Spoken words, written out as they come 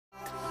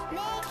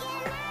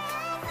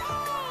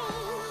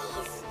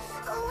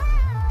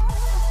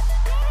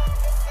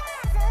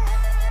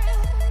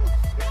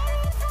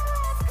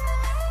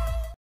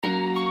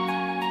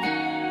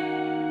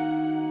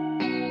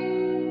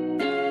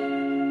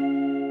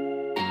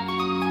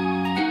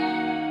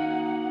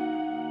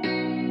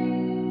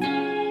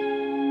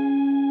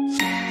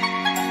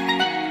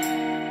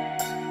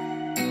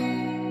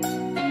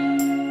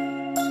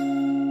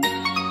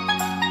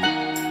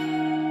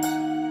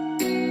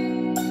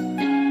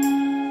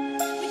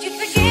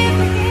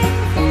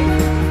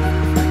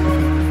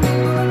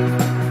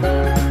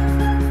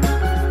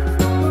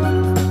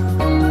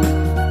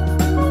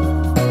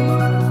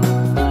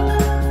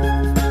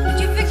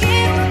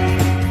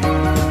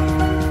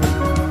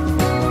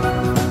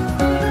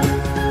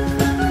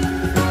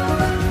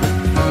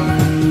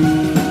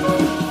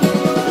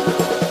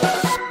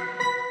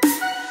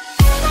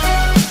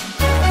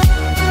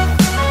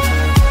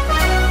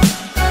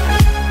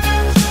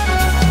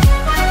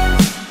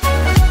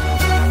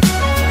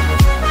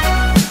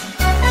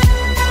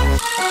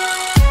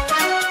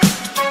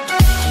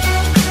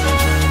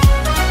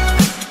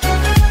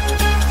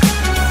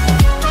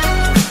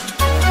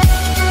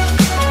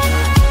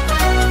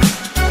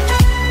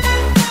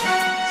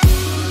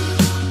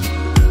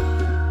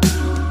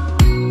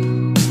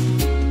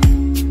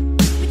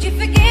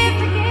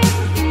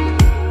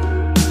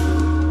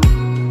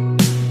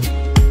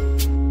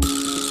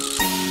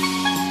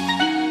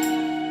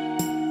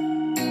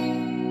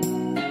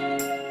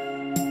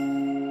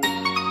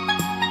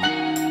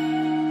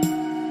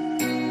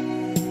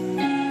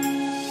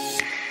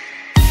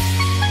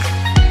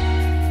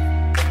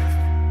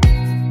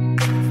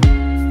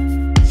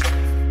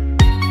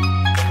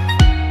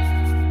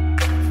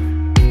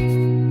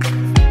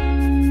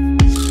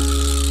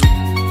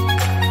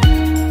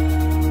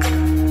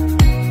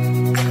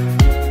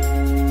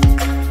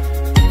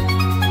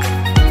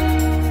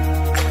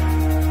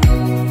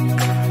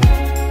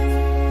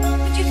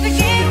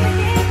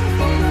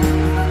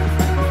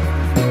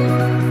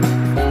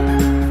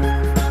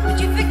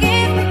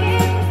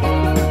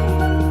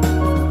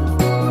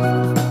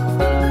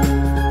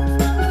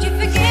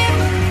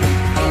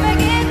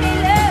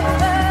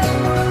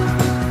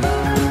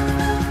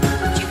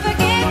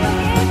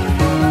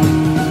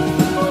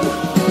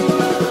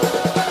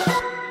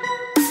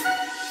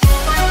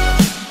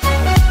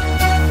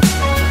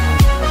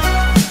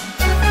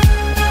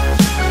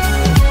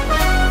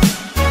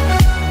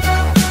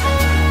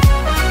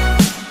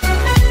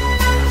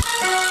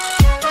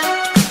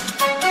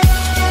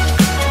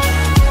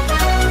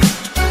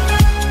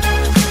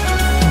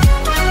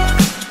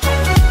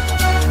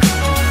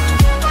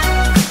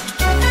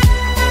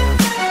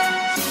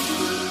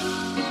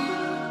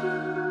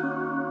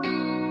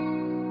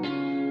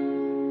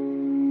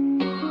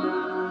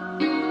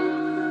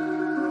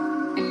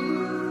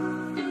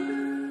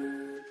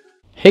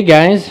Hey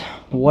guys,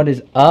 what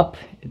is up?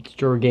 It's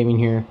Jordan Gaming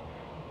here.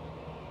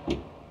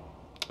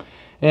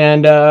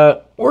 And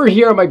we're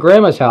here at my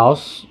grandma's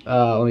house.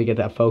 Let me get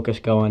that focus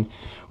going.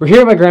 We're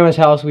here at my grandma's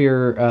house. We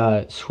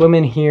are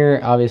swimming here.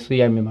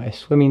 Obviously, I'm in my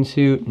swimming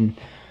suit, and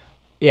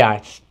yeah,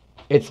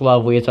 it's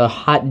lovely. It's a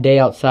hot day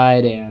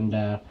outside, and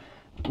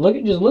just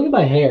look at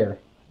my hair.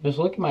 Just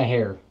look at my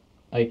hair.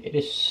 Like, it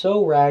is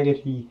so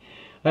raggedy.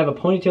 I have a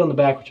ponytail in the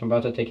back, which I'm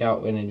about to take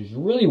out, and it is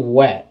really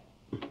wet.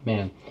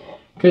 Man,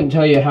 couldn't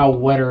tell you how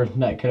wetter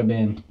that could have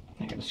been.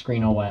 I got the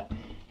screen all wet.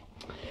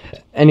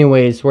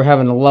 Anyways, we're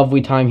having a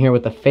lovely time here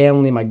with the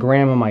family. My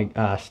grandma,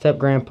 my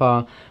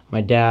step-grandpa,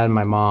 my dad,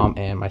 my mom,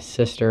 and my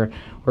sister.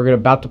 We're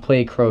about to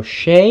play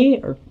crochet,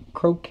 or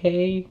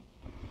croquet?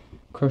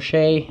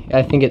 Crochet.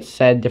 I think it's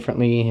said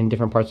differently in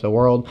different parts of the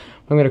world.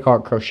 I'm going to call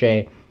it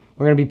crochet.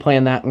 We're going to be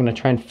playing that. I'm going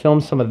to try and film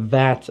some of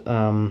that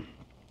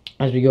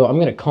as we go. I'm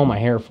going to comb my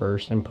hair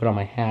first and put on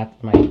my hat,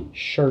 my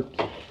shirt,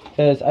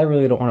 because I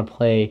really don't want to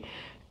play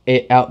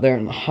it out there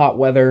in the hot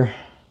weather,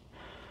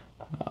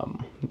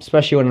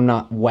 especially when I'm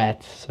not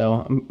wet. So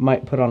I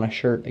might put on a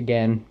shirt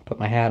again, put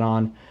my hat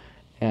on,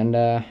 and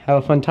have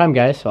a fun time,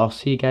 guys. So I'll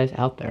see you guys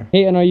out there.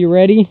 Hey, and are you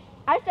ready?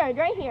 I started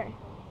right here.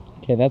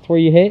 Okay, that's where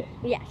you hit?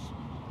 Yes.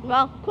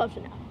 Well, close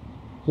enough.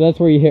 So that's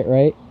where you hit,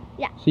 right?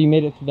 Yeah. So you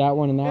made it to that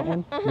one and that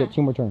one? You got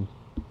 2 more turns.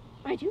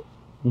 I do?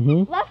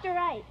 Mm-hmm. Left or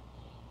right?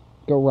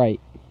 Go right.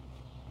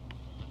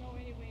 Go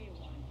any way you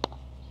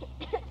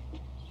want.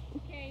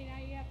 Okay, now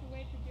you have to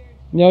wait for Jared.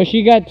 No,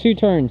 she got 2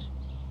 turns.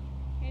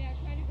 Okay, now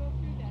try to go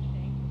through that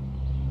thing.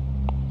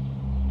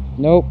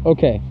 Nope,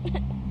 okay. See,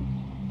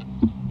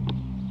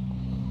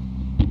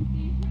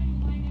 you try to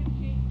line up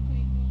Jake so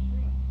you go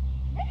through it.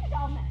 This is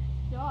all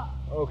messed up.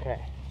 Okay,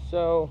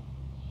 so...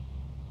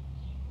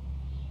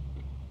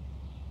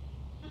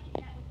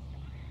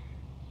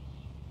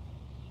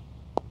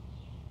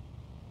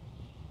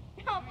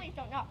 Oh, please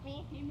don't knock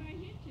me. He might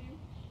hit you.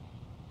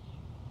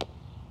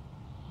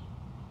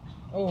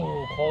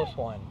 Oh, close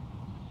one.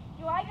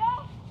 Do I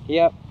go?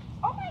 Yep.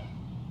 Okay.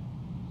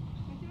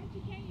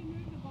 But can't you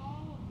move the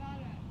ball about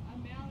a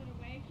mallet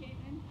away,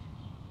 Caitlin?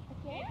 I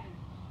can?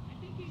 I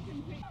think you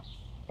can pick.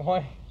 Why?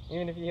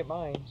 Even if you hit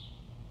mine.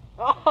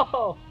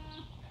 Oh.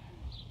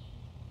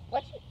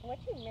 What you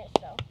missed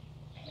though?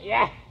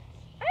 Yeah.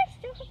 I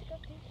still have to go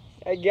through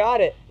this. I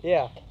got it.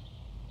 Yeah.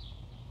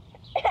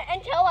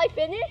 Until I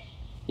finish?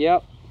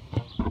 Yep.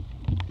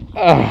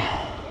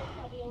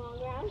 That'll be a long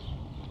round.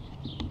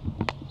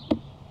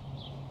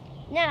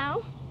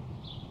 Now.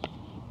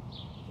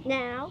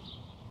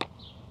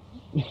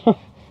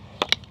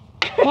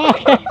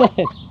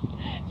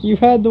 You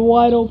had the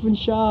wide open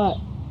shot.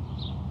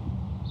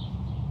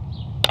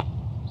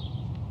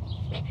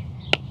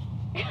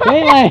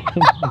 Caitlin!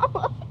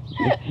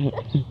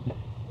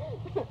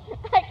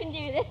 I can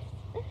do this.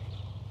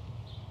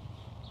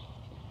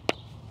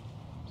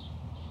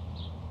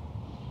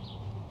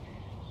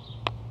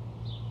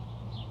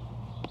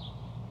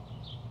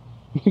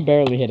 You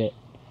barely hit it.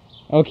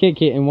 Okay,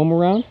 Caitlin, one more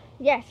round?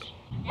 Yes.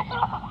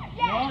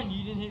 No,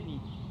 you didn't hit me.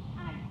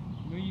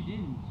 No, you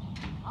didn't.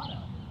 Hot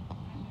out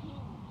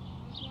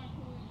here.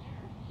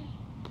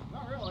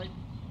 Not really.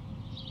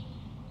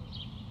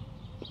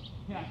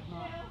 Yeah, it's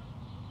not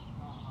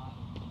hot.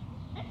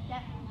 That's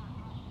definitely not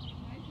hot.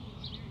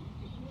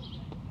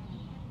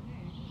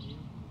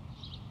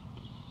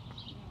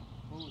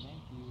 Oh,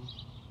 thank you.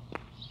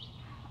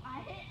 I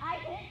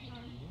hit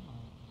yours.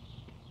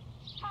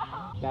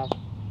 Fast.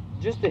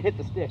 Just to hit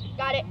the stick.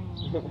 Got it.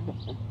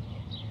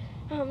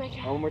 Oh my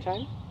god. One more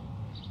time?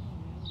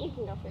 You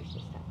can go first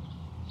this time.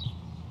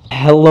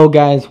 Hello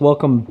guys,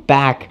 welcome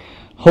back.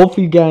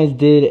 Hopefully you guys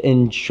did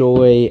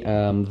enjoy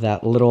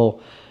that little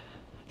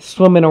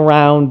swimming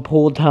around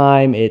pool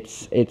time.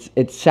 It's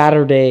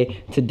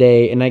Saturday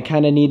today, and I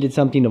kind of needed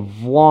something to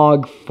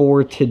vlog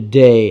for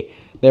today.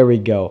 There we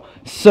go.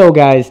 So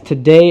guys,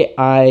 today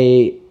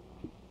I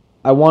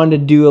wanted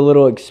to do a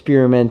little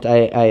experiment.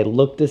 I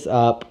looked this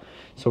up,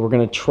 so we're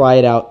gonna try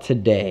it out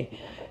today.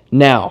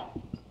 Now,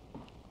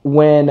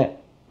 when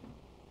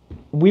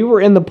we were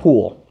in the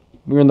pool,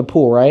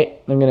 right?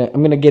 I'm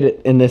gonna get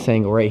it in this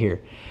angle right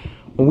here.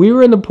 When we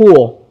were in the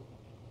pool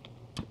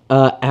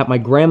at my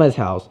grandma's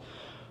house,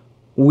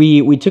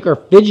 we took our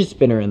fidget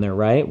spinner in there,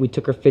 right? We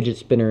took our fidget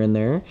spinner in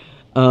there.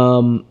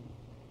 Not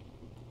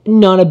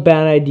a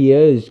bad idea.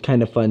 It's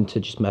kind of fun to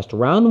just mess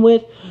around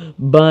with,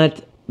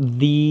 but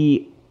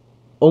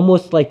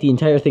almost like the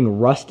entire thing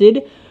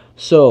rusted.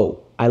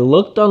 So I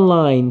looked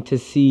online to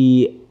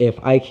see if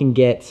I can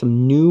get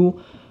some new,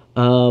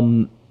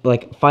 find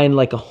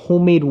like a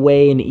homemade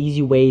way, an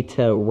easy way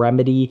to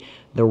remedy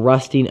the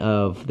rusting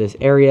of this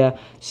area.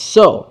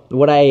 So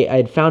what I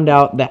had found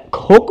out that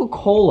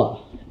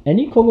Coca-Cola,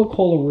 any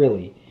Coca-Cola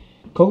really,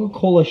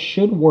 Coca-Cola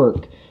should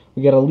work.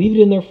 We got to leave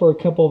it in there for a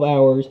couple of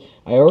hours.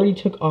 I already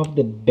took off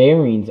the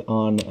bearings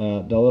on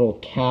the little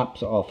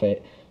caps off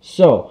it.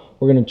 So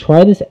we're gonna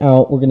try this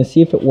out. We're gonna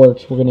see if it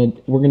works. We're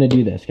gonna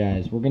do this,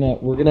 guys. We're gonna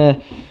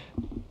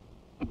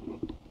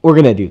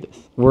do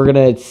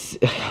this.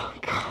 Oh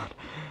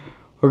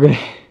God.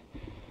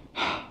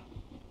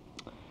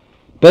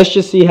 Let's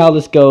just see how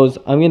this goes.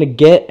 I'm gonna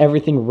get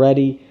everything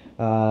ready.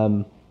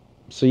 So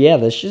yeah,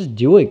 let's just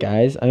do it,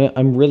 guys.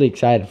 I'm really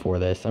excited for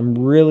this. I'm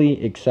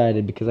really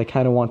excited because I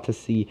kind of want to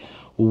see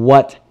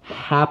what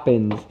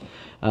happens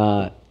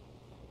to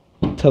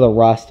the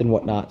rust and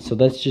whatnot. So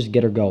let's just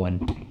get her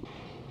going.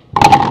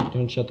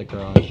 Don't shut the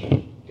garage.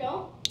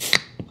 Don't?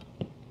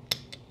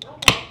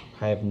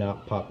 I have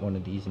not popped one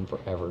of these in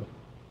forever.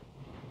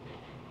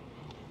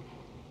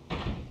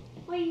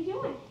 What are you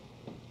doing?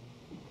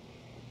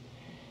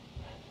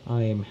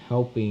 I am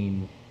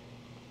helping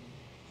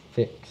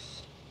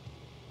fix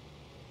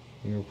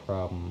your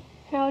problem.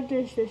 How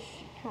does this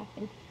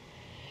happen?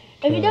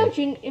 If you don't,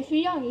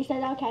 you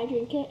said, okay,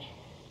 drink it.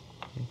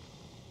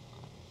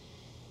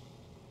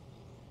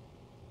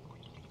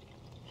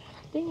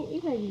 Dang it,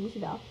 you gotta use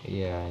it all.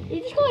 Yeah.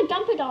 You're just gonna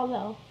dump it all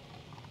though.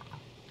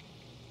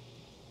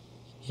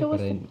 So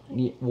what's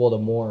well, the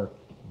more,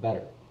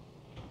 better.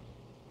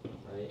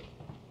 Right?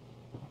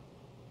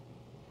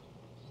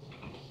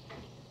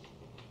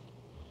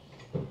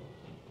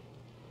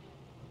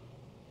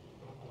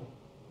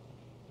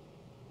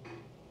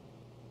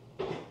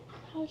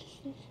 How does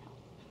this help?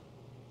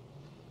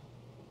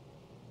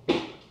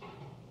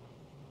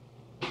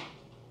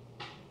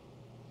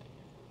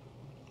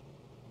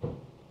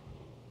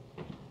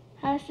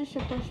 How is this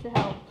supposed to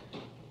help?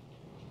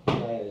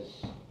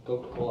 Because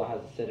Coca-Cola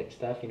has acidic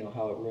stuff, you know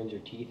how it ruins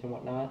your teeth and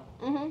whatnot?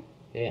 Mm-hmm.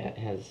 Yeah, it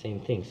has the same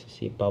thing. So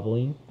see it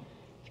bubbling?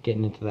 It's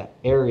getting into that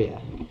area.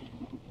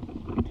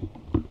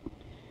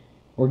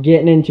 We're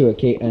getting into it,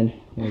 Caitlin.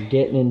 We're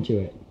getting into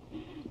it.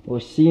 We're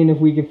seeing if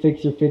we can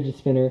fix your fidget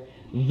spinner.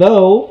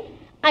 Though,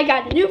 I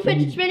got a new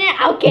fidget spinner,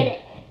 I'll get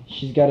it.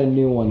 she's got a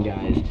new one,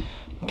 guys.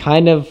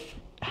 Kind of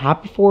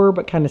happy for her,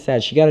 but kind of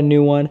sad. She got a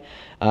new one.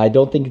 I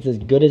don't think it's as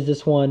good as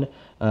this one.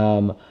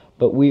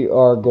 But we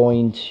are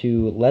going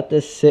to let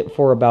this sit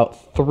for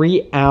about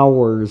 3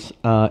 hours.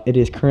 It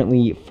is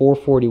currently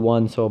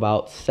 4:41, so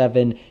about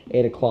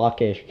 8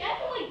 o'clock-ish.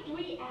 That's only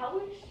 3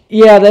 hours?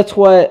 Yeah, that's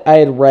what I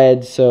had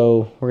read,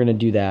 so we're going to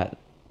do that.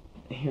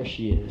 Here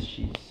she is.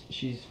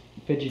 She's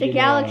fidgeting The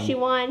Galaxy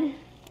around. one.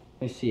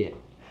 Let me see it.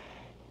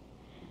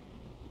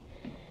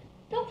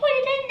 Don't put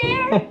it in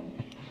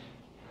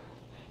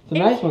It's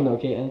a nice one though,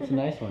 Caitlin. It's a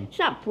nice one. It's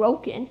not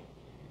broken.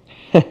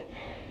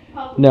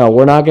 No,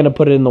 we're not gonna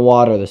put it in the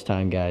water this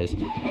time, guys.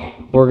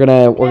 We're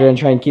gonna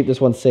try and keep this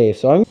one safe.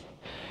 So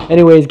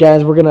anyways,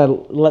 guys, we're gonna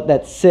let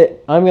that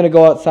sit. I'm gonna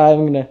go outside.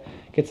 I'm gonna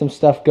get some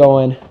stuff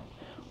going.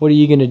 What are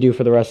you gonna do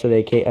for the rest of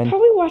the day, Caitlin?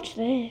 Probably watch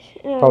this.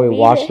 Probably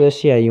watch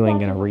this? Yeah, you ain't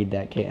gonna read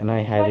that, Caitlin.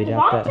 I highly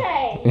doubt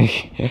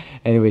that.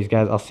 Anyways,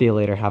 guys, I'll see you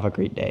later. Have a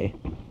great day.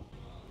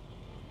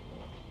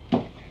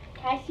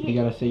 You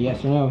gotta say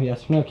yes or no.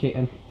 Yes or no,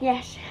 Caitlin.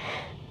 Yes.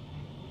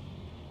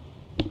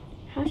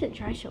 How does it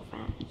dry so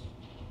fast?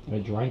 I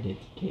dried it,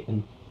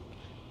 Caitlin.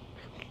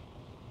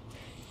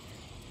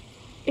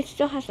 It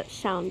still has that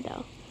sound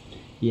though.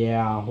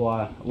 Yeah,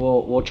 well,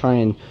 we'll try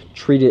and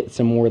treat it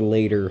some more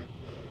later.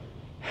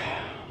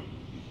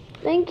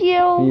 Thank you.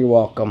 You're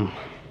welcome.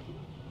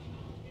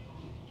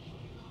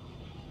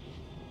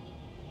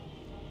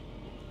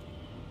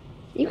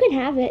 You can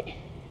have it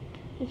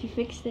if you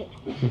fixed it.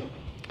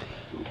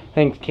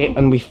 Thanks,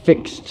 Caitlin. We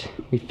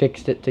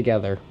fixed it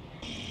together.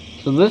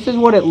 So this is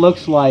what it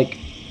looks like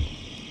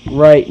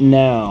right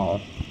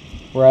now,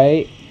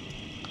 right?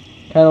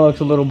 Kind of looks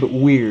a little bit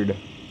weird.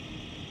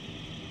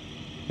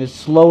 It's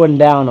slowing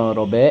down a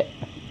little bit.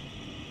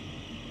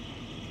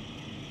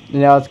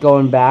 Now it's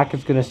going back.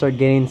 It's going to start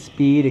gaining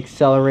speed,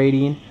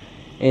 accelerating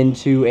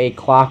into a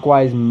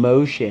clockwise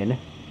motion.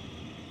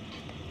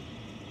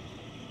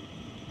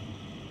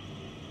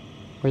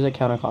 Where's that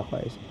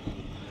counterclockwise?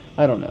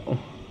 I don't know.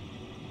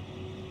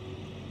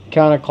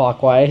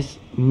 Counterclockwise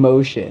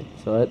motion.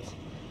 So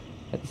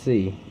let's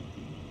see.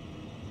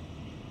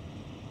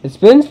 It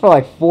spins for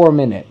like 4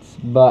 minutes,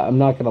 but I'm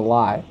not gonna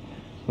lie.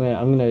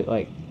 I'm gonna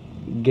like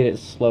get it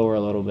slower a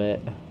little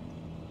bit.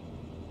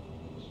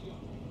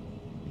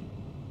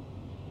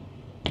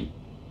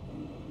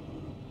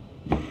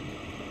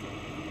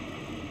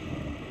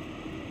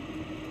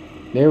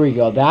 There we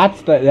go.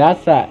 That's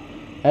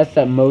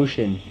that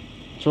motion.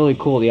 It's really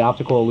cool, the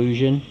optical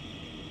illusion.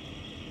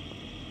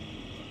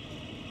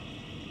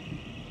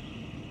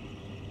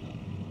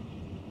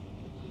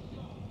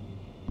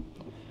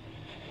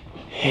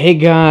 Hey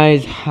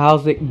guys,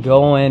 how's it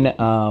going?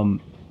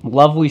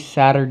 Lovely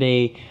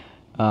Saturday.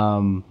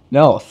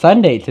 No,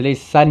 Sunday.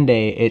 Today's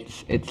Sunday.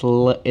 It's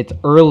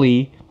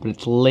early, but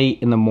it's late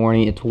in the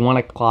morning. It's 1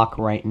 o'clock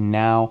right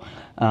now.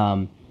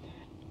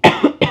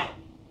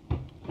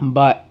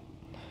 But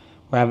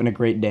we're having a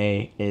great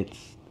day.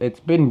 It's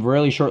been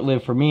really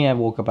short-lived for me. I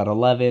woke up at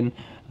 11,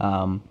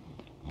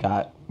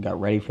 got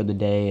ready for the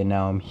day, and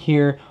now I'm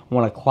here.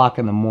 1 o'clock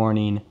in the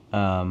morning.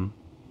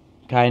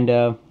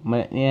 Kinda,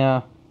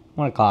 yeah,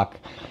 1 o'clock.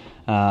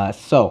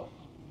 So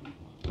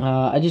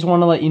I just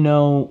want to let you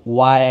know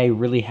why I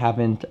really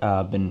haven't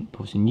been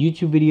posting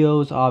YouTube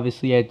videos.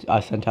 Obviously, I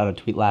sent out a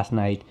tweet last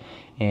night,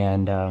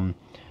 and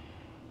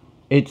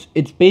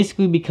it's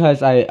basically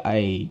because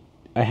I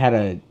had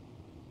a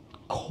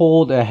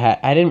cold.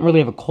 I didn't really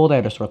have a cold. I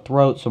had a sore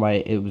throat, so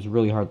it was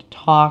really hard to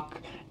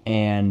talk,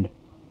 and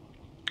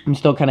I'm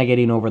still kind of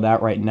getting over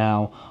that right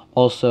now.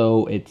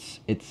 Also,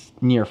 it's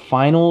near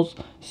finals,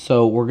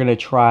 so we're gonna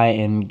try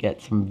and get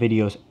some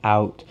videos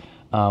out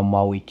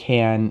while we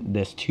can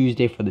this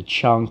Tuesday for the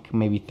chunk,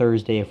 maybe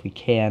Thursday if we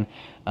can.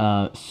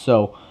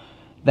 So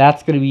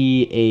that's gonna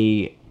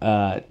be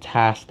a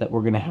task that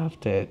we're gonna have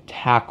to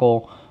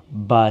tackle.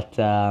 But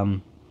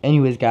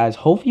anyways, guys,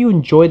 hope you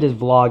enjoyed this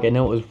vlog. I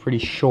know it was pretty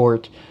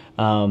short.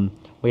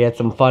 We had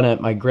some fun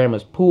at my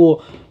grandma's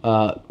pool.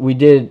 We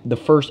did the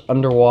first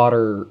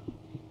underwater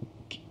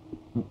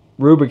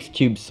Rubiks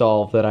Cube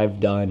solve that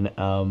I've done,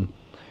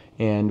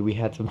 and we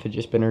had some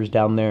fidget spinners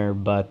down there.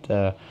 But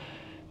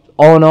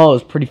all in all, it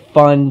was pretty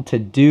fun to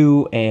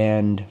do,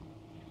 and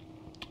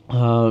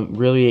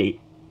really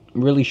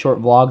short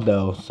vlog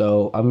though.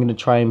 So I'm gonna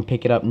try and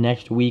pick it up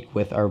next week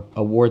with our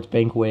awards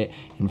banquet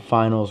and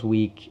finals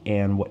week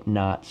and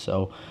whatnot.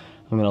 So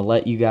I'm gonna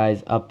let you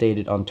guys update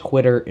it on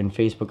Twitter and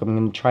Facebook. I'm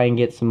gonna try and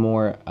get some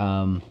more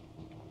of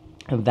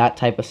that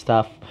type of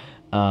stuff.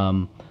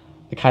 I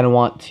kind of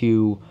want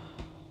to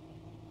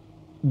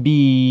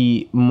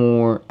be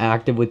more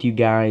active with you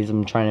guys.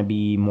 I'm trying to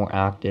be more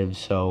active,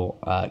 so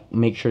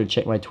make sure to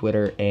check my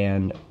Twitter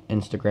and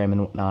Instagram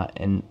and whatnot,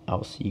 and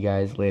I'll see you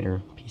guys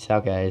later. Peace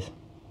out, guys.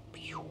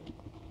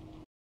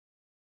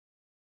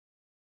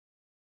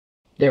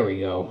 There we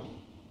go.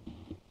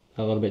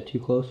 A little bit too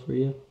close for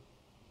you?